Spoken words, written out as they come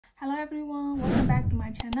Hello everyone, welcome back to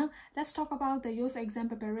my channel. Let's talk about the YOS exam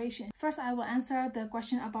preparation. First, I will answer the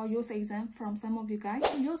question about YOS exam from some of you guys.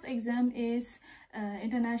 YOS exam is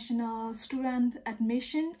international student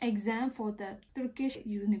admission exam for the Turkish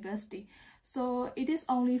university. So it is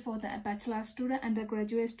only for the bachelor student,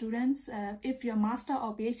 undergraduate students. If you're master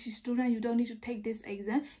or PhD student, you don't need to take this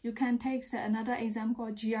exam. You can take another exam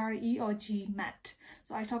called GRE or GMAT.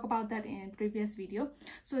 So I talked about that in previous video.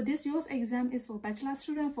 So this YOS exam is for bachelor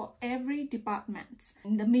student for every department.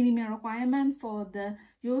 And the minimum requirement for the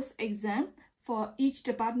YOS exam for each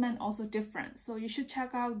department also different. So you should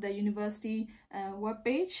check out the university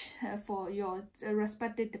webpage for your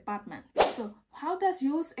respective department. So how does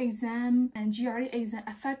YOS exam and GRE exam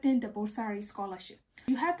affecting the bursary scholarship?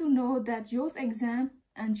 You have to know that YOS exam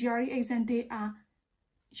and GRE exam, they are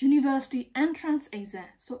university entrance exam.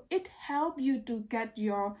 So it helps you to get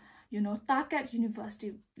your target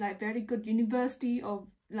university, like very good university or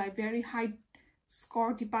like very high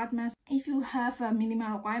score departments. If you have a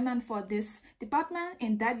minimum requirement for this department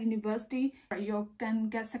in that university, you can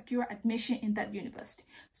get secure admission in that university.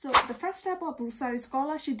 So the first step of bursary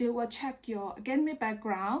scholarship, they will check your academic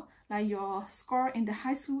background, like your score in the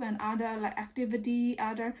high school and other like activity,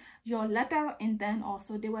 your letter intent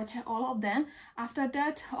also. They will check all of them. After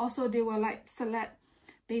that, also they will like select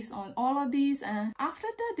based on all of these, and after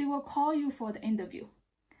that they will call you for the interview.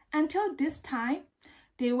 Until this time,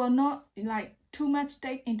 they will not like too much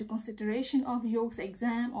take into consideration of YOS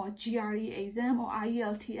exam or GRE exam or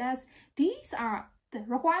IELTS. These are the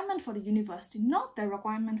requirement for the university, not the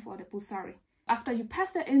requirement for the bursary. After you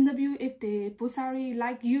pass the interview, if the bursary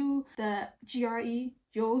like you, the GRE,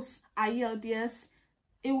 YOS, IELTS,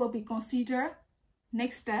 it will be considered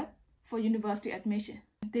next step for university admission.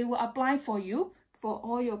 They will apply for you for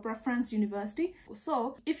all your preference university.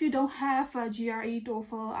 So if you don't have a GRE,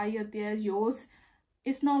 TOEFL, IELTS, YOS,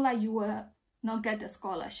 it's not like you will not get a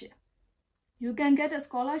scholarship. You can get a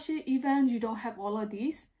scholarship even you don't have all of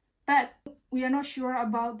these, but we are not sure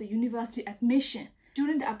about the university admission.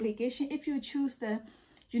 During the application, if you choose the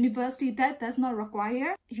university that does not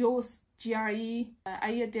require YOS, GRE,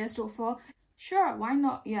 IELTS, TOEFL, sure, why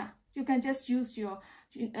not? Yeah, you can just use your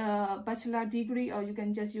bachelor degree, or you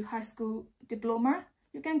can just use high school diploma.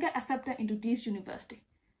 You can get accepted into this university.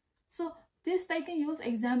 So this taking YOS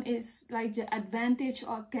exam is like the advantage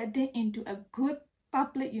of getting into a good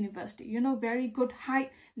public university, very good high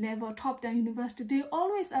level top 10 university. They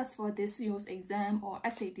always ask for this YOS exam or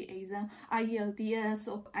SAT exam, IELTS.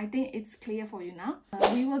 So I think it's clear for you now.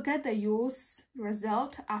 We will get the YOS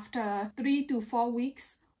result after 3 to 4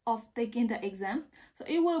 weeks of taking the exam. So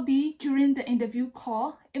it will be during the interview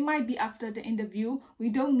call. It might be after the interview. We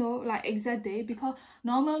don't know like exact day, because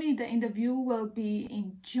normally the interview will be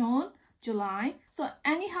in June, July. So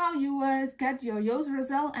anyhow, you will get your YOS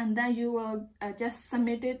result, and then you will just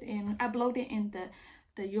submit it and upload it in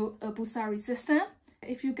the bursary system.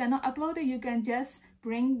 If you cannot upload it, you can just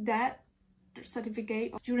bring that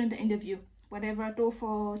certificate during the interview, whatever,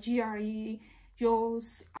 TOEFL, GRE,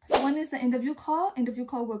 YOS. So when is the interview call? Interview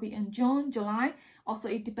call will be in June, July. Also,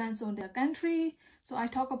 it depends on the country. So I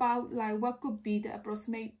talk about like what could be the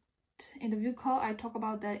approximate interview call. I talk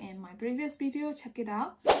about that in my previous video. Check it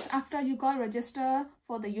out. After you got registered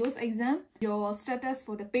for the YOS exam, your status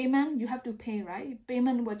for the payment, you have to pay, right?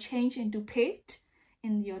 Payment will change into paid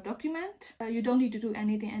in your document. You don't need to do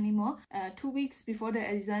anything anymore. 2 weeks before the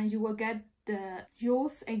exam, you will get the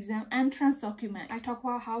YOS exam entrance document. I talk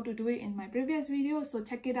about how to do it in my previous video, so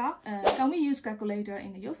check it out. Can we use calculator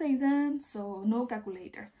in the YOS exam? So no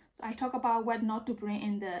calculator. So I talk about what not to bring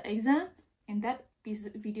in the exam in that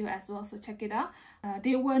video as well, so check it out.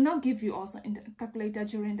 They will not give you also in the calculator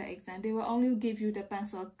during the exam. They will only give you the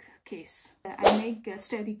pencil case. I make a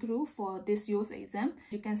study group for this YOS exam.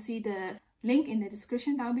 You can see the link in the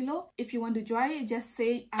description down below. If you want to join, just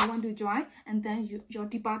say I want to join, and then your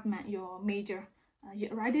department, your major, you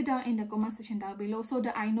write it down in the comment section down below, so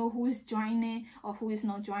that I know who is joining or who is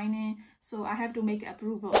not joining. So I have to make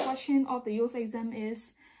approval. The question of the YOS exam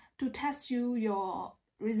is to test your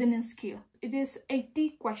reasoning skill. It is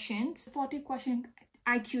 80 questions, 40 question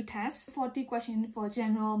IQ test, 40 questions for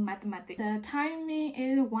general mathematics. The timing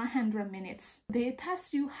is 100 minutes. They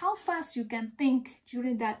test you how fast you can think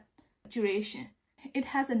during that duration. It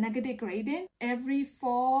has a negative grading. Every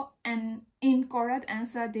 4 and incorrect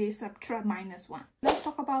answer, they subtract -1. Let's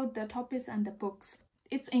talk about the topics and the books.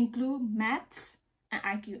 It includes maths and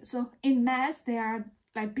IQ. So in maths, there are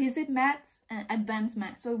like basic maths and advanced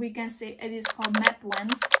math. So we can say it is called Math 1,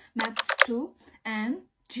 Math 2, and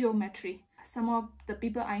geometry. Some of the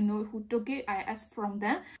people I know who took it, I asked from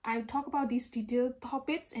them. I talk about these detailed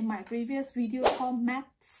topics in my previous video called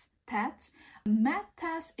Maths tests. Math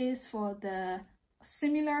test is for the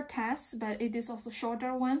similar test, but it is also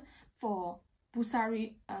shorter one for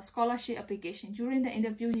Bursary scholarship application. During the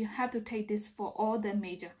interview, you have to take this for all the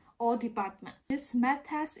major, all department. This math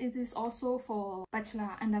test, it is also for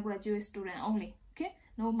bachelor undergraduate student only. Okay,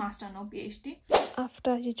 no master, no PhD.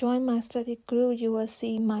 After you join my study group, you will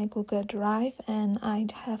see my Google Drive, and I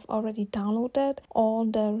have already downloaded all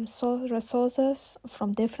the resources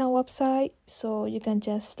from different websites, so you can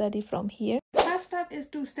just study from here. First step is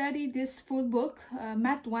to study this full book,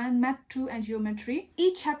 Math 1, Math 2, and Geometry.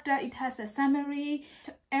 Each chapter, it has a summary.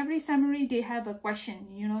 Every summary, they have a question,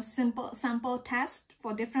 simple sample test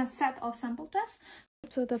for different set of sample tests.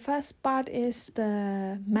 So the first part is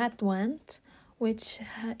the Math 1, which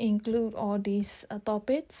include all these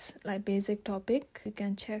topics, like basic topic. You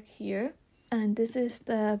can check here. And this is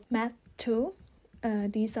the Math 2.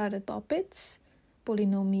 These are the topics: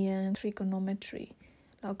 polynomial, trigonometry,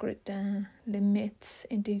 logarithm, limits,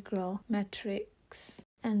 integral, matrix.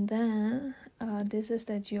 And then this is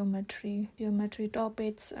the geometry. Geometry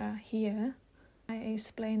topics are here. I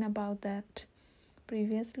explained about that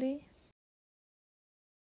previously.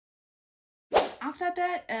 After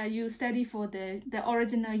that, you study for the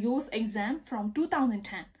original YOS exam from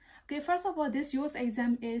 2010. Okay, first of all, this YOS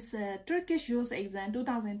exam is a Turkish YOS exam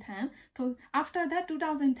 2010. After that,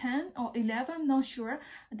 2010 or 11, not sure,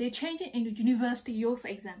 they changed it into university YOS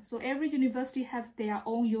exam. So every university have their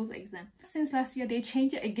own YOS exam. Since last year, they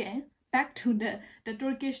changed it again back to the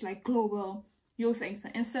Turkish like global YOS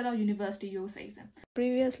exam instead of university YOS exam.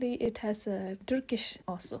 Previously, it has a Turkish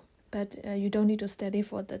also, but you don't need to study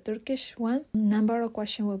for the Turkish one. Number of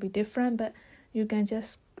questions will be different, but you can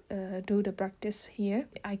just do the practice here.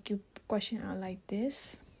 IQ questions are like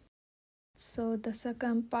this. So the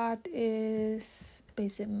second part is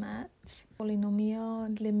basic maths,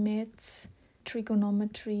 polynomial, limits,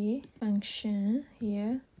 trigonometry, function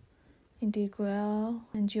here, integral,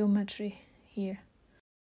 and geometry here.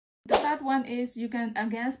 The third one is you can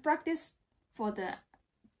again practice for the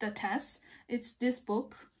test. It's this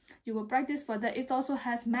book. You will practice for that. It also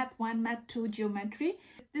has Math 1, Math 2, Geometry.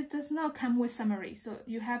 This does not come with summary, so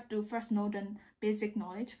you have to first know the basic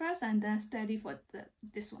knowledge first and then study for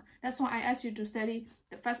this one. That's why I asked you to study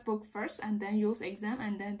the first book first and then YOS exam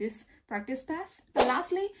and then this practice test. But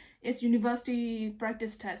lastly, it's university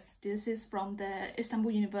practice test. This is from the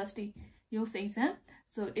Istanbul University YOS exam.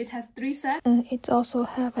 So it has 3 sets. It also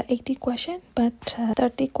have 80 questions, but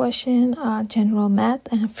 30 questions are general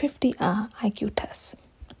math and 50 are IQ tests.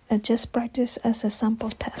 Just practice as a sample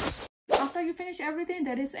test. After you finish everything,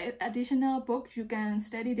 there is an additional book you can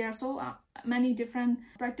study. There are so many different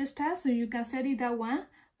practice tests, so you can study that one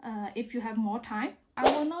if you have more time. I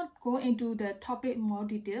will not go into the topic more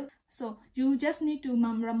detail. So you just need to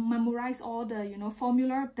memorize all the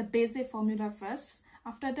formula, the basic formula first.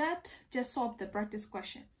 After that, just solve the practice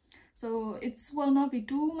question. So it will not be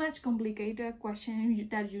too much complicated question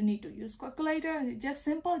that you need to use calculator. Just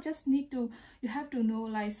simple, you have to know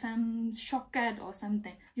like some shortcut or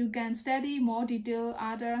something. You can study more detail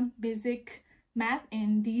other basic math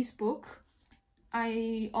in this book.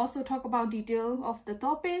 I also talk about detail of the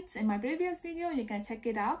topics in my previous video. You can check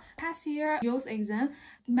it out. Past year YOS exam,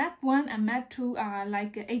 Math 1 and Math 2 are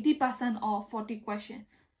like 80% of 40 questions.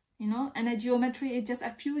 And the geometry is just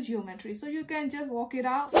a few geometry, so you can just work it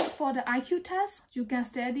out. So for the IQ test, you can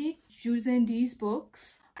study using these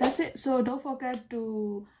books. That's it. So don't forget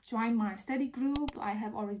to join my study group. I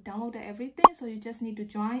have already downloaded everything, so you just need to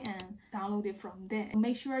join and download it from there.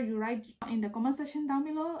 Make sure you write in the comment section down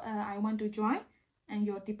below, I want to join, and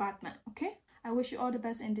your department. Okay, I wish you all the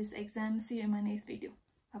best in this exam. See you in my next video.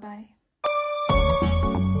 Bye bye.